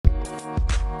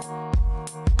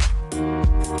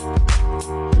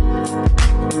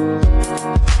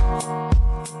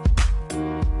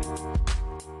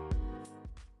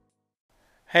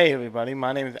Hey everybody,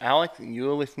 my name is Alex, and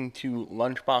you're listening to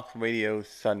Lunchbox Radio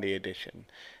Sunday Edition.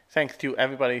 Thanks to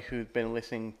everybody who's been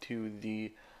listening to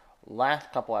the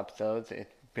last couple episodes.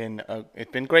 It's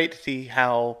been great to see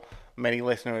how many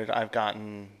listeners I've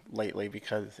gotten lately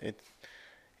because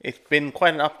it's been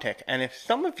quite an uptick. And if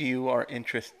some of you are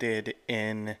interested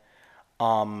in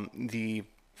the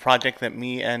project that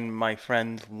me and my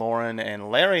friends Lauren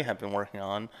and Larry have been working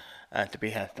on at the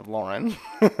behest of Lauren.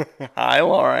 Hi,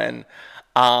 Lauren.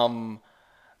 Um,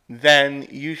 then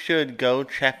you should go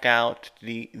check out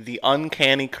the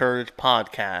Uncanny Curves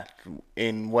podcast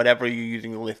in whatever you're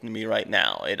using to listen to me right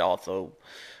now. It also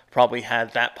probably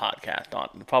has that podcast on.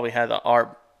 It probably has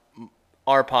our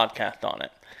podcast on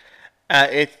it.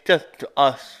 It's just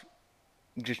us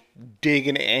just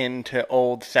digging into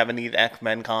old 70s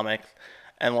X-Men comics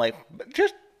and like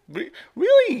just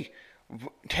really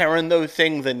tearing those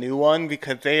things a new one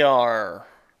because they're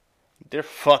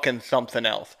fucking something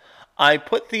else. I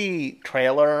put the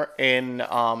trailer in.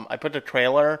 I put the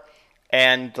trailer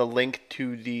and the link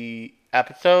to the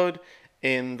episode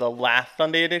in the last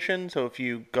Sunday edition. So if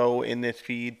you go in this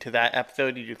feed to that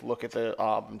episode, you just look at the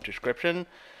description.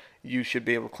 You should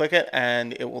be able to click it,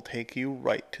 and it will take you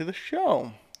right to the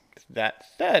show. That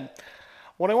said,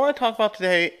 what I want to talk about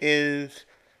today is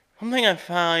something I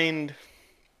find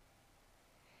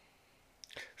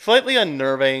slightly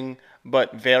unnerving,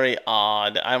 but very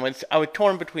odd. I was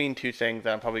torn between two things,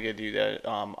 and I'm probably gonna do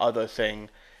the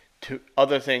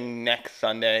other thing next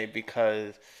Sunday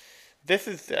because this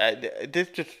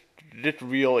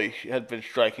really has been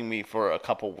striking me for a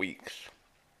couple weeks,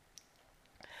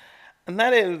 and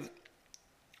that is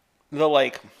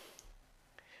the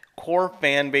core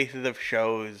fan bases of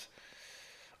shows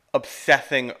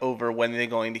obsessing over when they're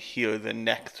going to hear the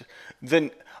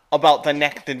about the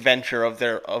next adventure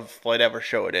of whatever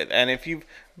show it is. And if you've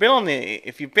been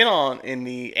on in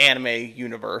the anime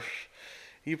universe,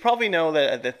 you probably know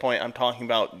that at this point I'm talking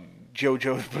about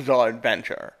JoJo's Bizarre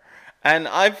Adventure. And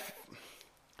I'm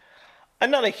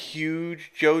not a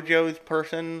huge JoJo's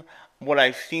person. What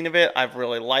I've seen of it, I've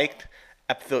really liked.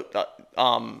 Episode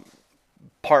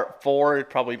Part 4 is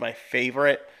probably my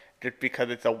favorite, just because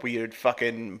it's a weird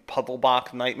fucking puzzle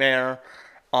box nightmare.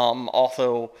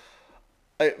 Also,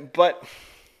 but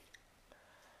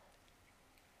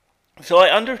so I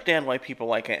understand why people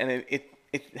like it, and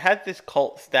it has this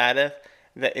cult status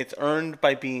that it's earned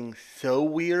by being so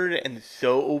weird and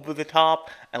so over the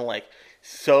top and like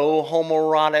so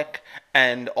homoerotic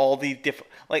and all these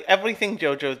different everything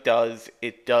JoJo does,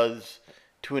 it does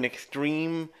to an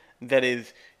extreme that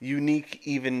is unique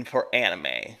even for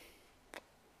anime.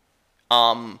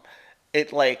 Um,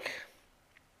 it like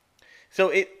so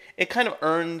it kind of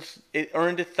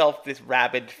earned itself this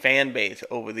rabid fan base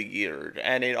over the years,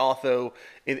 and it also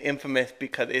is infamous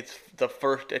because it's the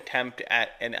first attempt at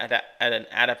an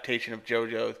adaptation of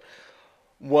JoJo's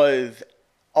was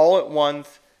all at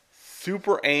once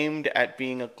super aimed at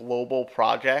being a global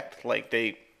project.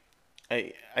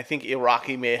 I think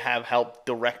Iraqi may have helped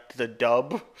direct the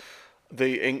dub,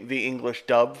 the English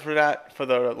dub for the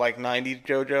 '90s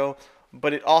JoJo,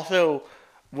 but it also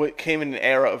what came in an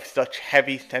era of such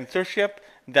heavy censorship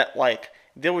that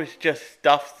there was just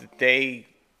stuff that they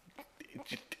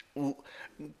just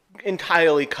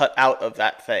entirely cut out of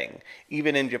that thing,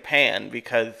 even in Japan,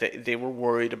 because they were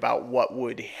worried about what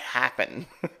would happen.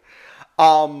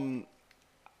 um,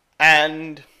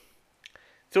 and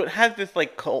so it has this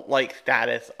cult like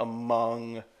status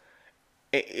among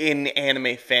in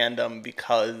anime fandom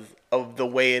because of the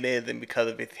way it is and because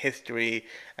of its history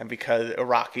and because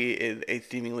Iraqi is a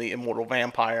seemingly immortal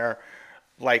vampire,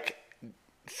 like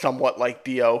somewhat like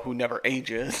Dio who never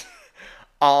ages.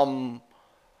 um,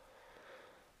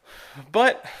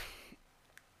 but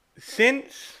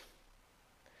since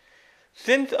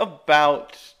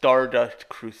about Stardust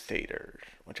Crusaders,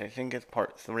 which I think is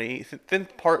part three, since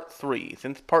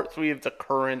part three of the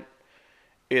current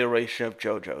iteration of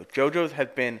JoJo's has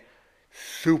been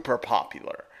super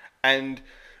popular. And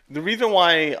the reason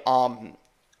why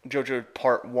JoJo's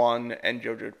Part 1 and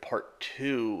JoJo's Part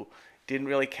 2 didn't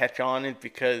really catch on is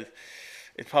because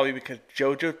it's probably because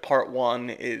JoJo's Part 1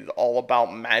 is all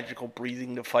about magical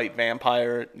breathing to fight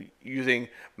vampires, using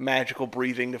magical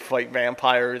breathing to fight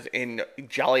vampires in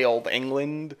jolly old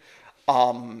England.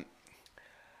 Um,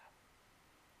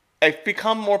 it's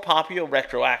become more popular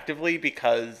retroactively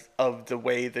because of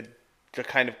the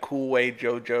kind of cool way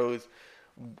JoJo's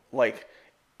like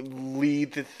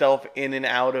leads itself in and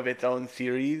out of its own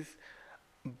series.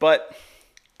 But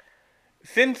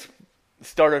since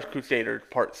Stardust Crusaders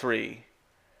Part 3,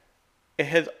 it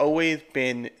has always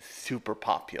been super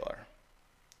popular.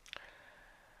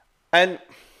 And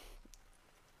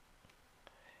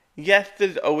yes,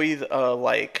 there's always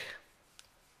a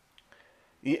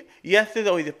yes, there's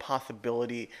always a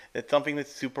possibility that something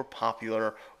that's super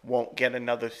popular won't get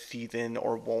another season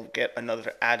or won't get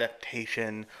another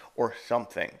adaptation or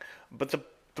something. But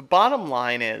the bottom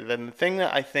line is, and the thing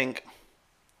that I think,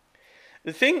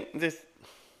 this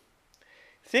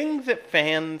things that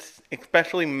fans,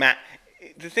 especially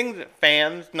the things that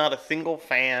fans, not a single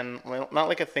fan, well, not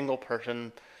like a single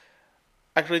person.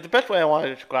 Actually, the best way I want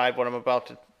to describe what I'm about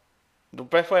to, the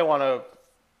best way I want to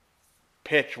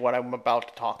pitch what I'm about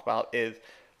to talk about is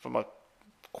from a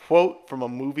quote from a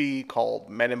movie called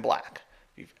Men in Black.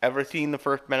 If you've ever seen the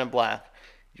first Men in Black,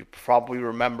 you probably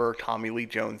remember Tommy Lee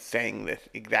Jones saying this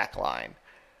exact line.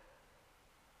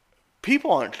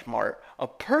 People aren't smart. A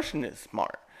person is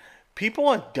smart. People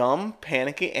are dumb,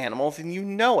 panicky animals, and you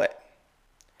know it.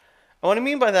 And what I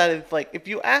mean by that is, like, if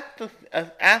you ask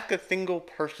a single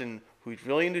person who's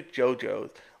really into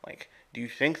JoJo's, like, do you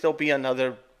think there'll be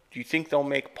another? Do you think they'll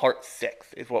make part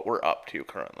 6? Is what we're up to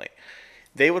currently.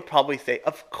 They would probably say,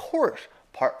 of course,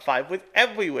 part 5 was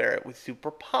everywhere. It was super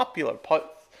popular. Part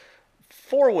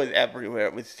 4 was everywhere.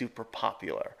 It was super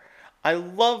popular. I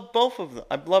love both of them.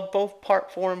 I love both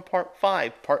part 4 and part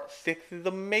 5. Part 6 is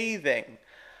amazing.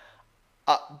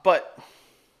 But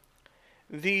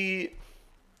the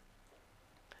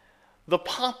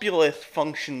populace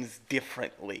functions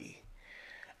differently.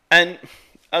 And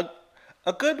a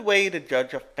a good way to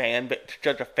judge a fan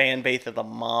base as a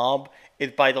mob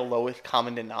is by the lowest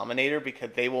common denominator, because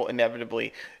they will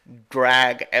inevitably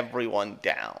drag everyone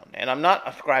down. And I'm not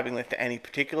ascribing this to any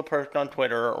particular person on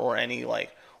Twitter or any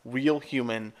like real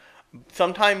human.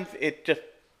 Sometimes it's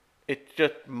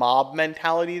just mob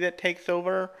mentality that takes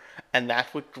over, and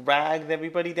that's what drags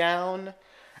everybody down.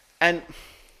 And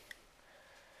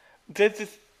there's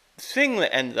this thing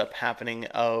that ends up happening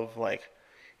of like,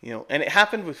 and it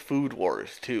happened with Food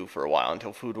Wars too for a while,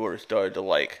 until Food Wars started to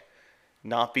like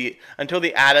not be, until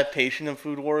the adaptation of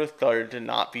Food Wars started to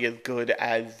not be as good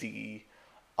as the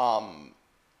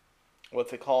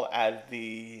what's it called, as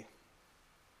the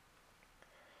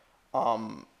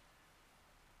um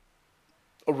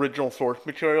original source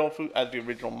material, as the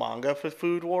original manga for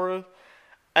Food Wars.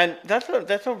 And that's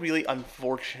a really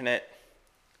unfortunate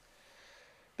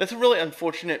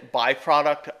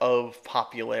byproduct of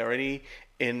popularity,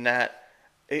 in that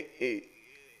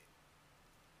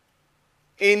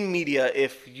in media,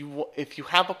 if you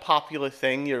have a popular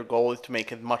thing, your goal is to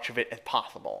make as much of it as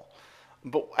possible.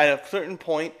 But at a certain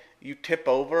point, you tip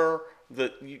over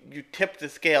you tip the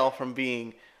scale from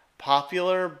being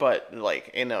popular, but like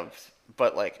in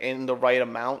the right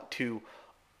amount, to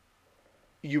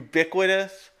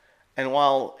ubiquitous. And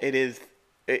while it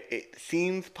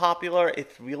seems popular,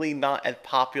 it's really not as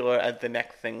popular as the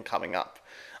next thing coming up.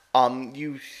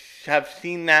 You have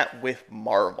seen that with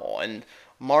Marvel, and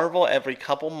Marvel, every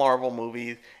couple Marvel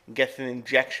movies gets an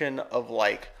injection of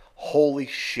like, holy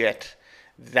shit,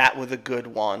 that was a good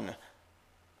one,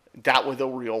 that was a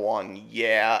real one,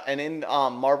 yeah. And in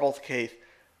Marvel's case,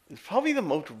 probably the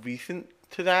most recent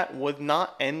to that was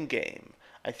not Endgame.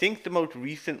 I think the most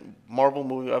recent Marvel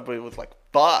movie everybody was like,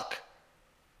 fuck,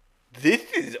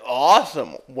 this is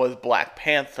awesome, was Black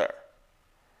Panther.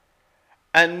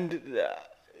 And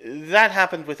that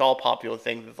happens with all popular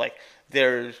things. It's like,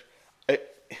 there's a,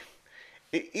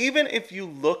 even if you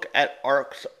look at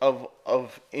arcs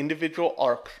of individual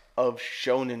arcs of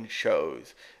shonen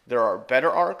shows, there are better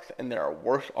arcs and there are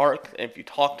worse arcs. And if you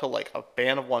talk to like a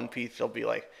fan of One Piece, they'll be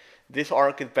like, this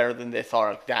arc is better than this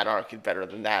arc, that arc is better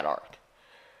than that arc.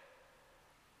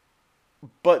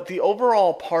 But the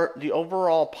overall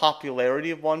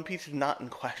popularity of One Piece is not in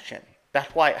question.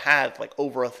 That's why it has like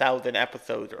over 1,000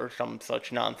 episodes or some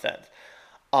such nonsense.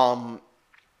 Um,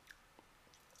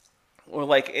 or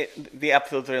like the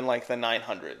episodes are in like the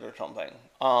 900s or something.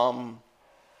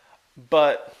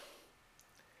 But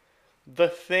the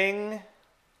thing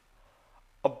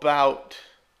about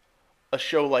a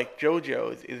show like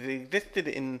JoJo's is it existed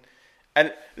in,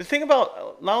 and the thing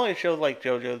about not only shows like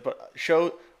JoJo's,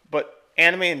 but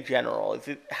anime in general, is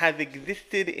it has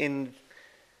existed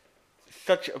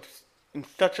such a in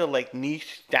such a like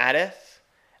niche status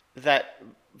that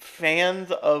fans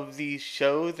of these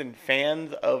shows and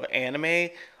fans of anime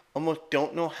almost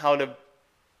don't know how to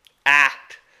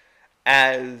act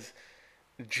as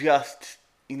just,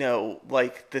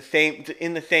 like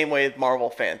in the same way as Marvel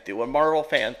fans do. When Marvel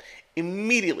fans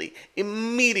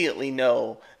immediately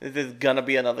know that there's gonna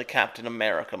be another Captain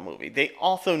America movie, they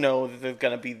also know that there's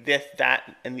gonna be this,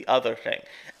 that, and the other thing,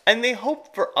 and they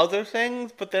hope for other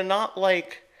things, but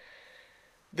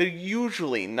they're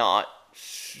usually not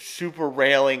super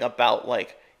railing about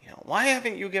like, why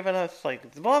haven't you given us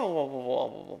like blah blah blah blah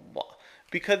blah blah blah,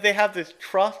 because they have this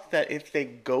trust that if they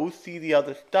go see the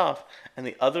other stuff and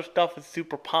the other stuff is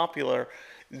super popular,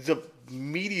 the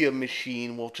media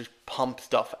machine will just pump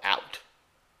stuff out.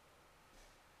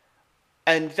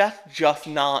 And that's just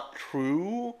not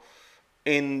true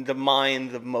in the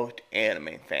minds of most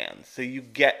anime fans. So you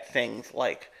get things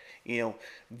like,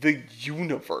 the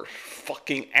universe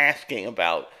fucking asking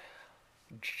about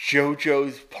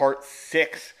JoJo's Part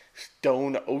 6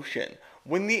 Stone Ocean.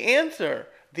 When the answer,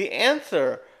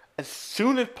 as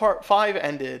soon as Part 5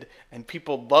 ended and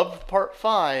people loved Part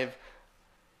 5,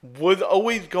 was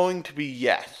always going to be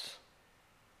yes.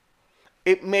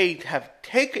 It may have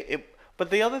taken it, but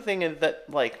the other thing is that,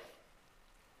 like,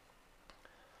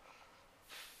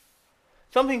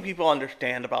 something people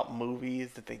understand about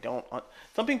movies that they don't.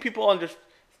 Something people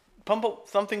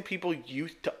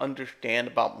used to understand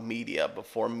about media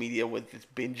before media was this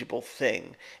bingeable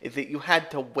thing is that you had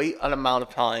to wait an amount of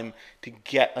time to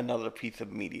get another piece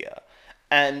of media.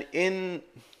 And in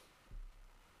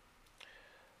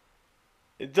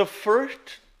the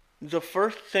first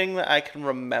thing that I can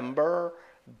remember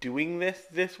doing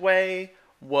this way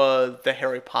was the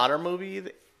Harry Potter movies,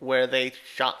 where they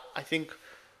shot, I think,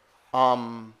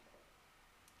 well,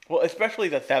 especially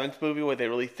the seventh movie where they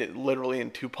released it literally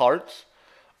in 2 parts.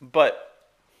 But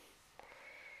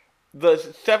the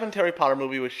seventh Harry Potter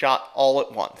movie was shot all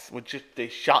at once. They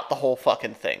shot the whole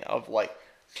fucking thing of like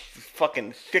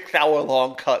fucking 6-hour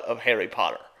long cut of Harry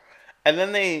Potter. And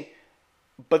then they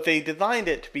designed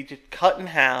it to be just cut in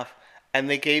half, and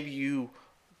they gave you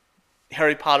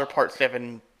Harry Potter Part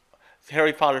 7,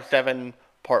 Harry Potter 7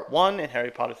 Part 1, and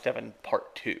Harry Potter 7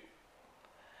 Part 2.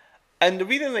 And the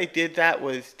reason they did that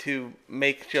was to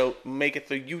make it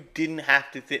so you didn't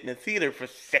have to sit in a theater for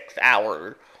 6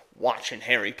 hours watching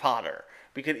Harry Potter.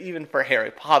 Because even for Harry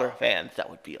Potter fans, that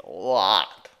would be a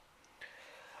lot.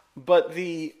 But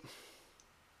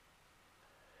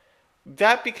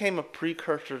that became a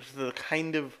precursor to the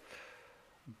kind of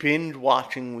binge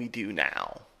watching we do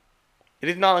now. It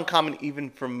is not uncommon even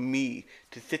for me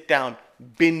to sit down,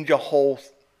 binge a whole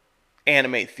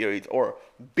anime series, or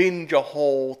binge a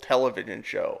whole television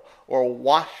show, or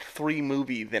watch 3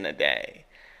 movies in a day.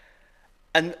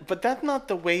 But that's not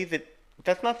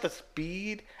the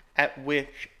speed at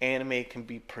which anime can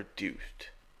be produced.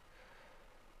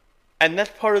 And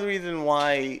that's part of the reason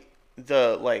why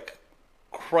the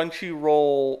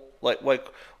Crunchyroll,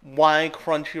 why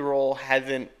Crunchyroll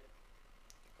hasn't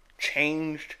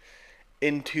changed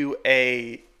into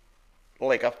a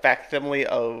facsimile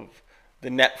of the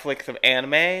Netflix of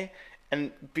anime,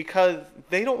 and because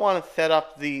they don't want to set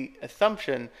up the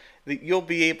assumption that you'll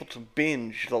be able to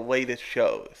binge the latest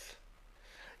shows.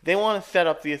 They want to set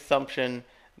up the assumption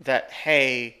that,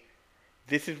 hey,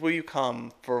 this is where you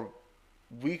come for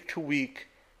week to week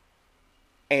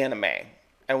anime,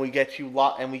 and we get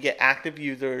active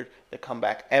users that come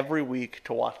back every week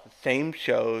to watch the same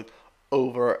shows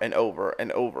over and over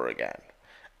and over again.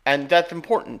 And that's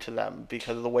important to them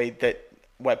because of the way that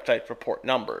websites report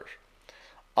numbers.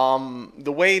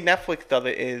 The way Netflix does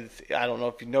it is, I don't know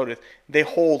if you noticed, they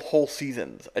hold whole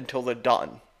seasons until they're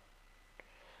done,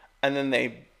 and then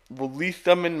they release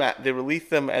them as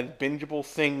bingeable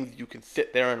things you can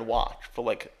sit there and watch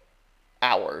for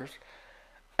hours.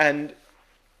 And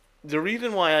the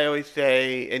reason why I always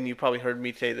say, and you probably heard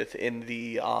me say this in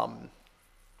the on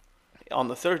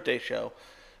the Thursday show,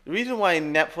 the reason why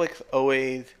Netflix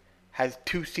always has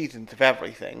 2 seasons of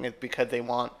everything is because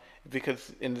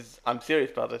I'm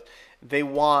serious about this, they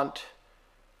want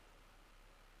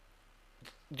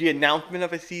the announcement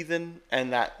of a season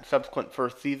and that subsequent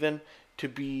first season to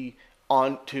be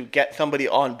to get somebody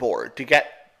on board, to get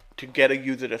a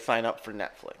user to sign up for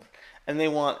Netflix. And they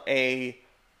want a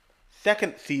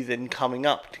second season coming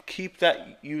up to keep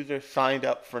that user signed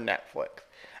up for Netflix.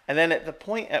 And then at the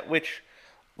point at which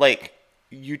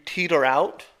you teeter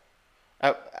out,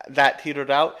 that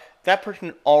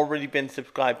person already been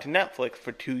subscribed to Netflix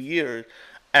for 2 years,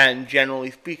 and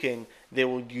generally speaking, they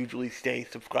will usually stay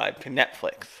subscribed to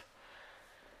Netflix.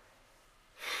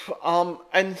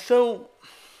 And so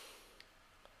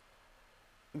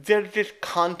there's this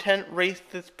content race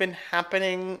that's been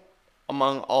happening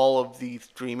among all of these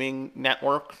streaming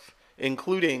networks,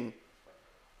 including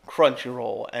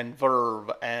Crunchyroll and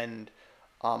Verve and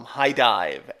High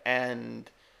Dive and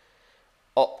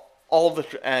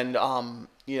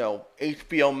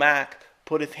HBO Max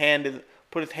put his hand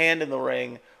in the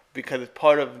ring because it's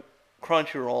part of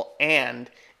Crunchyroll, and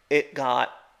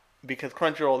because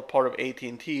Crunchyroll is part of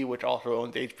AT&T, which also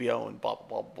owns HBO and blah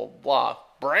blah blah blah,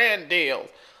 brand deals.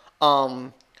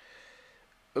 Um,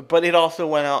 but it also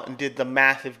went out and did the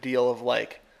massive deal of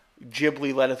like,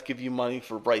 Ghibli, let us give you money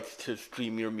for rights to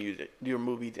stream your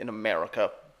movies in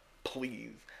America,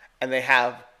 please. And they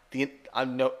have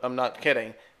I'm not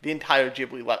kidding, the entire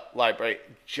Ghibli library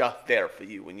just there for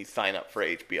you when you sign up for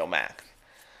HBO Max.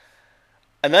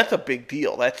 And that's a big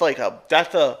deal. That's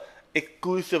a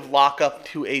exclusive lockup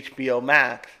to HBO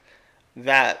Max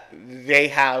that they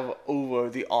have over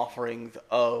the offerings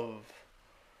of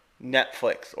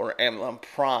Netflix or Amazon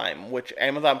Prime, which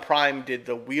Amazon Prime did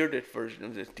the weirdest version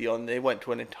of this deal, and they went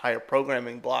to an entire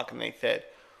programming block and they said,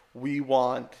 we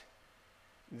want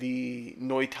the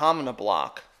Noitamina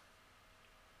block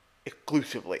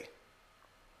exclusively.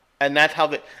 And that's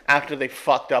how after they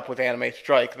fucked up with Anime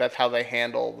Strike, that's how they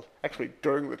handled, actually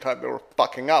during the time they were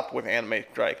fucking up with Anime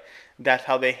Strike, that's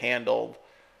how they handled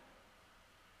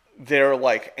their,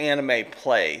 like, anime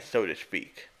play, so to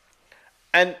speak.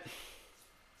 And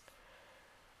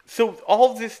so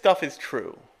all of this stuff is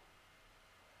true.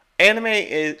 Anime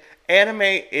is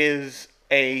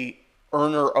a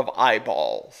earner of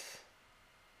eyeballs.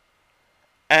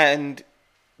 And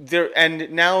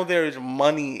now there's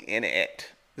money in it.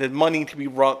 There's money to be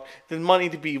there's money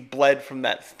to be bled from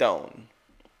that stone.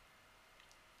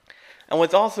 And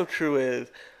what's also true is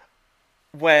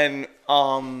when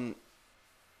a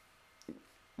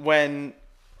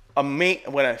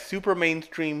super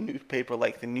mainstream newspaper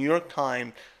like the New York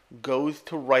Times goes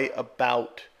to write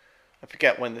about, I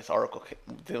forget when this article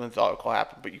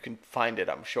happened, but you can find it,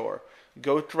 I'm sure.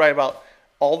 Goes to write about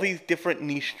all these different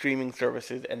niche streaming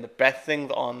services and the best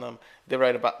things on them. They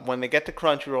write about when they get to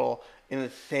Crunchyroll, in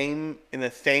the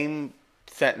same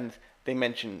sentence they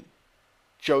mention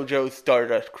JoJo's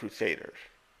Stardust Crusaders.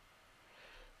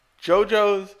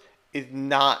 JoJo's is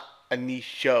not a niche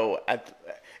show.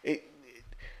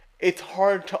 It's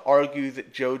hard to argue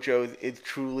that JoJo's is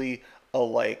truly a,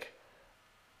 like,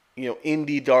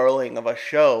 indie darling of a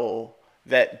show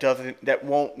that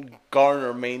won't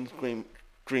garner mainstream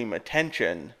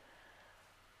attention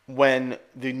when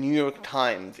the New York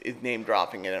Times is name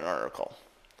dropping in an article.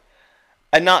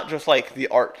 And not just like the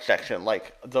art section,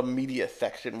 like the media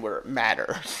section where it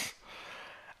matters.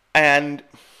 And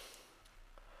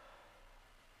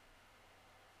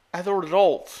as a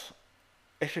result,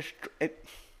 it's just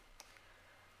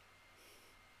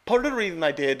part of the reason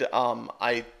I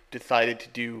decided to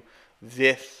do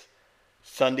this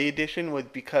Sunday edition was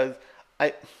because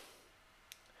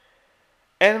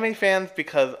anime fans,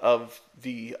 because of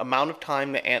the amount of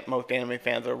time that most anime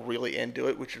fans are really into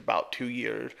it, which is about 2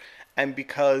 years, and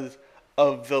because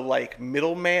of the, like,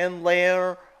 middleman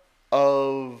layer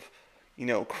of,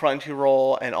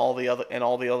 Crunchyroll and all the other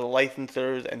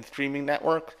licensors and streaming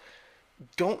networks,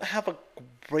 don't have a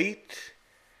great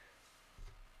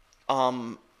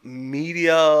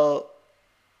media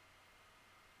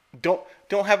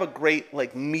don't have a great,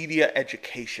 like, media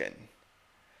education.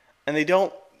 And they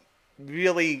don't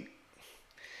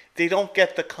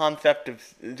get the concept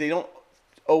of, they don't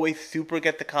always super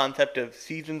get the concept of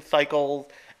season cycles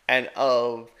and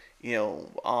of,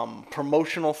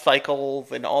 promotional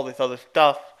cycles and all this other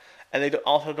stuff. And they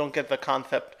also don't get the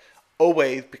concept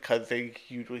always, because they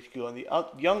usually skew on the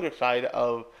younger side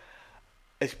of,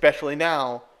 especially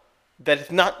now, that it's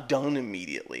not done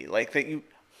immediately. Like,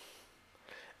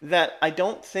 that I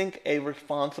don't think a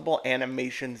responsible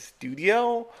animation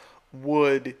studio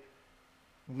would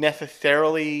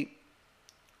necessarily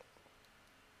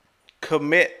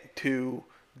commit to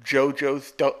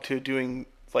doing,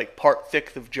 like, part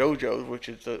 6 of JoJo's, which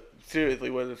is seriously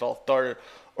where this all started,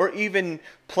 or even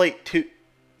the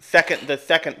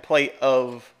second plate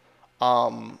of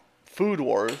Food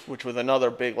Wars, which was another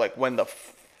big, like, when the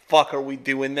fuck are we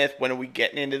doing this? When are we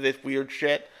getting into this weird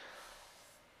shit?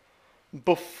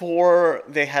 Before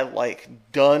they had, like,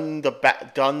 done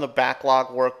the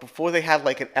backlog work, before they had,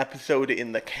 like, an episode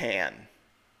in the can.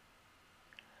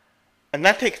 And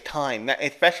that takes time,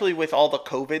 especially with all the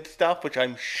COVID stuff, which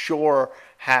I'm sure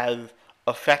has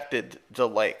affected the,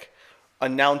 like,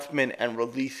 announcement and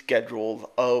release schedules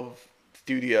of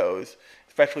studios,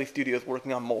 especially studios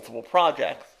working on multiple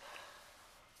projects.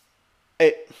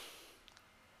 It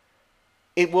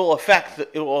will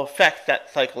affect that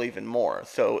cycle even more.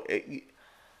 So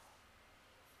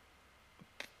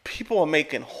people are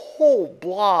making whole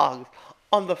blogs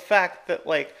on the fact that,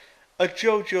 like, a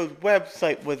JoJo's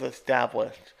website was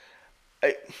established.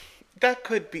 That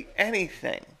could be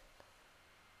anything.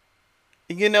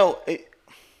 JoJo's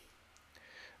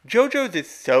is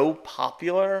so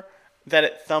popular that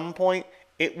at some point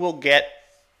it will get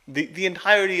the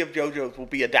entirety of JoJo's will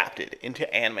be adapted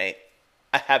into anime.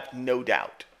 I have no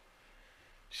doubt.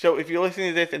 So if you're listening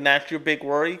to this and that's your big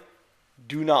worry,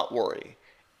 do not worry.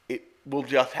 It will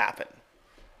just happen.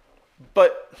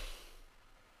 But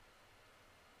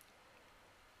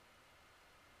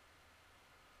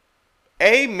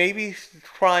maybe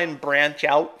try and branch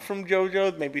out from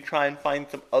JoJo's. Maybe try and find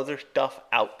some other stuff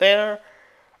out there.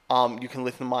 You can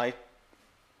listen to my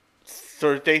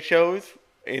Thursday shows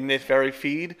in this very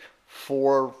feed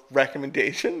for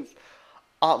recommendations.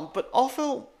 But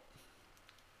also,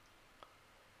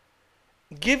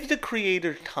 give the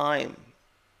creators time.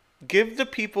 Give the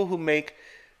people who make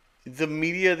the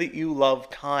media that you love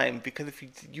time. Because if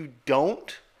you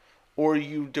don't, or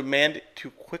you demand it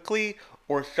too quickly,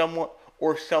 or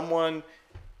someone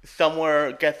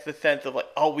somewhere gets the sense of like,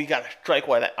 oh, we gotta strike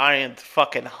while that iron's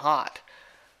fucking hot,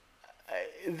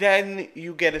 then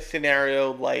you get a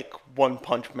scenario like One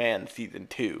Punch Man season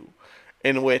 2,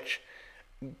 in which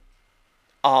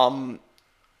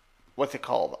what's it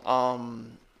called?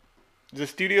 The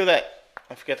studio that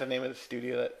I forget the name of the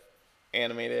studio that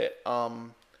animated it.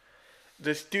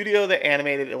 The studio that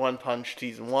animated One Punch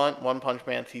season 1, One Punch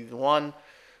Man season 1,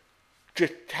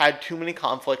 just had too many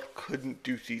conflicts, couldn't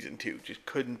do season 2. Just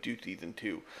couldn't do season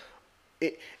 2.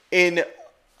 In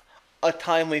a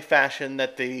timely fashion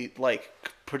that the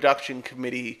production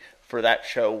committee for that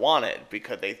show wanted,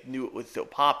 because they knew it was so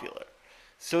popular.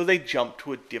 So they jumped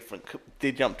to a different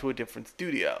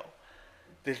studio.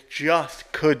 They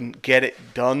just couldn't get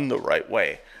it done the right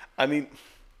way. I mean,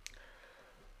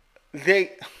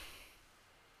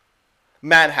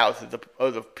 Madhouse is the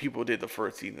people who did the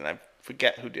first season. I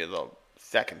forget who did the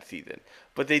second season.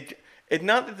 But it's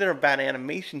not that they're a bad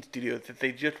animation studio, it's that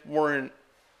they just weren't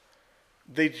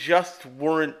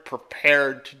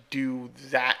prepared to do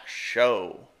that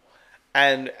show.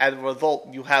 And as a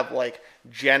result, you have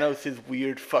Janos'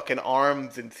 weird fucking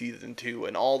arms in season 2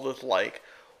 and all this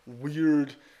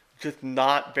weird, just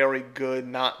not very good,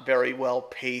 not very well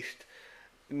paced,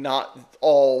 not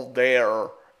all there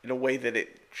in a way that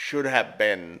it should have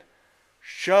been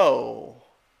show.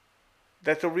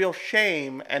 That's a real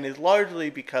shame, and is largely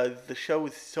because the show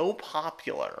is so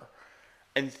popular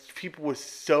and people were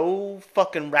so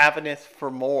fucking ravenous for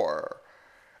more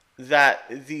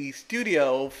that the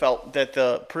studio felt, that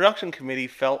the production committee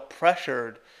felt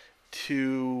pressured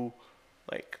to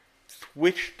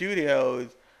switch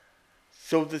studios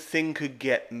so the thing could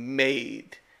get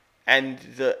made. And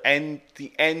the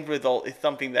end result is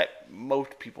something that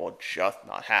most people are just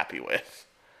not happy with.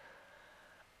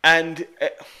 And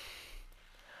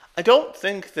I don't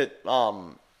think that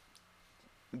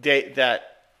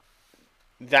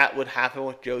that would happen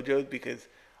with JoJo's, because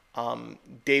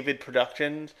David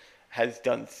Productions has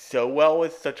done so well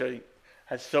with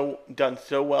done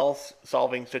so well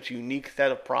solving such a unique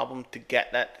set of problems to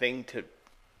get that thing to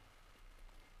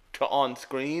on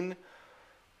screen.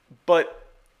 But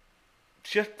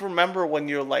just remember, when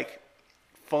you're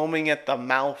foaming at the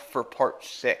mouth for part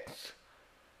 6,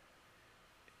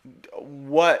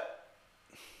 what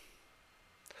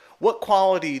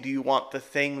quality do you want the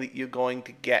thing that you're going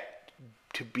to get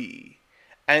to be?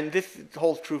 And this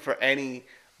holds true for any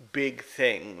big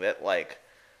thing that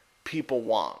people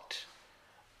want.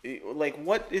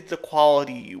 What is the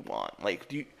quality you want?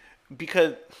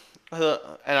 Because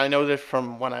and I know this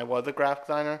from when I was a graphic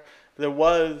designer, there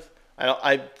was,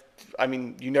 I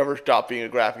mean, you never stop being a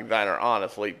graphic designer,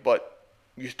 honestly, but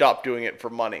you stop doing it for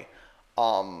money.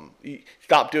 You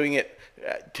stop doing it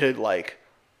to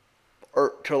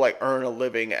earn a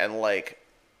living and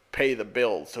pay the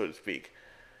bills, so to speak.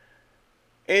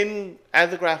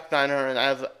 As a graphic designer and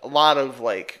as a lot of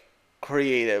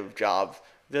creative jobs,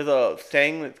 there's a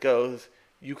saying that goes,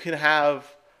 you can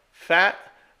have fast,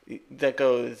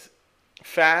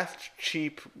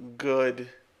 cheap, good,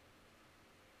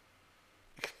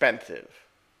 expensive.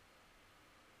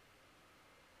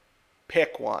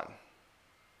 Pick one.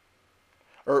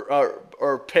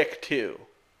 Or pick two.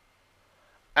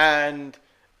 And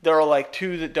there are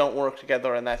two that don't work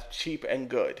together, and that's cheap and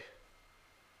good.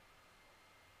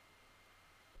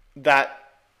 That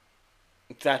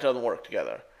doesn't work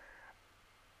together.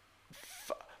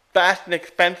 Fast and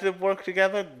expensive work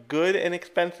together. Good and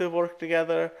expensive work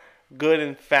together. Good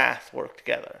and fast work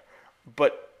together.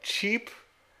 But cheap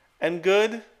and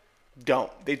good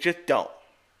don't. They just don't.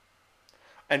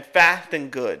 And fast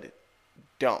and good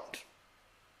don't.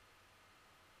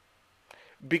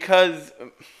 Because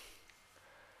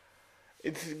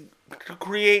it's to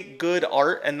create good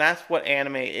art, and that's what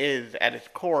anime is at its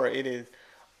core. It is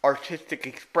artistic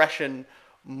expression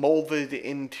molded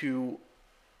into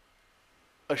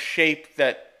a shape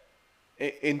that,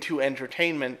 into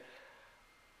entertainment,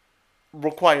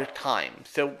 requires time.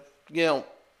 So,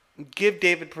 give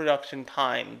David production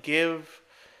time.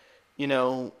 You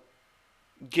know,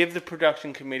 give the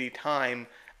production committee time,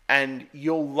 and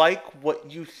you'll like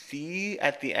what you see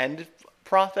at the end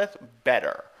process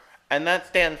better. And that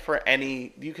stands for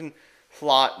any. You can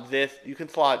slot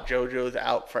JoJo's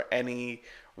out for any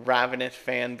ravenous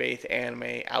fan base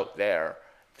anime out there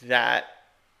that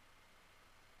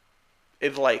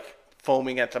is like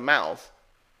foaming at the mouth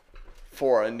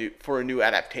for a new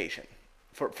adaptation,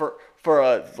 for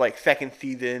a like second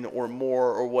season or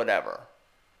more or whatever.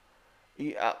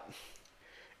 Yeah,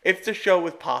 if the show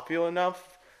is popular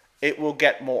enough, it will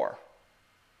get more.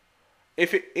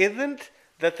 If it isn't,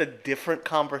 that's a different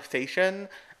conversation.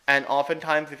 And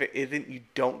oftentimes, if it isn't, you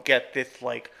don't get this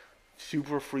like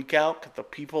super freak out because the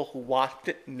people who watched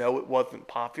it know it wasn't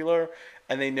popular,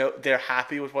 and they know they're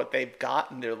happy with what they've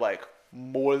got, and they're like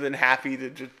more than happy to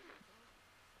just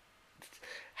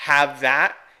have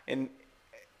that, and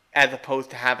as opposed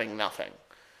to having nothing.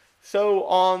 So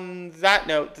on that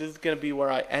note, this is going to be where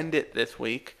I end it this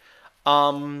week.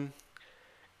 Um,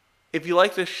 if you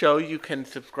like this show, you can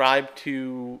subscribe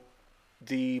to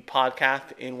the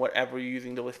podcast in whatever you're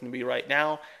using to listen to me right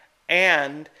now.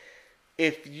 And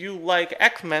if you like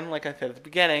X-Men, like I said at the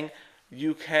beginning,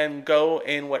 you can go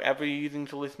in whatever you're using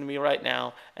to listen to me right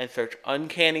now and search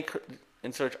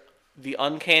the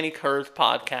Uncanny Curves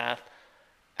podcast,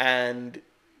 and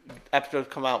episodes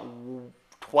come out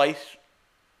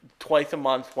twice a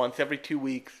month, once every 2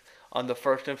 weeks on the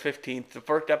 1st and 15th. The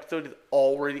first episode is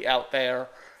already out there.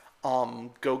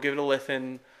 Go give it a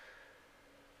listen.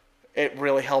 It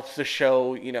really helps the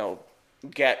show,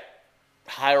 get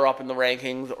higher up in the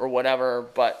rankings or whatever.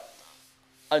 But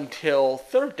until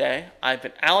Thursday, I've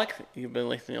been Alex. You've been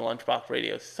listening to Lunchbox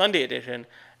Radio's Sunday edition,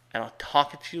 and I'll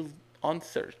talk to you on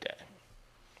Thursday.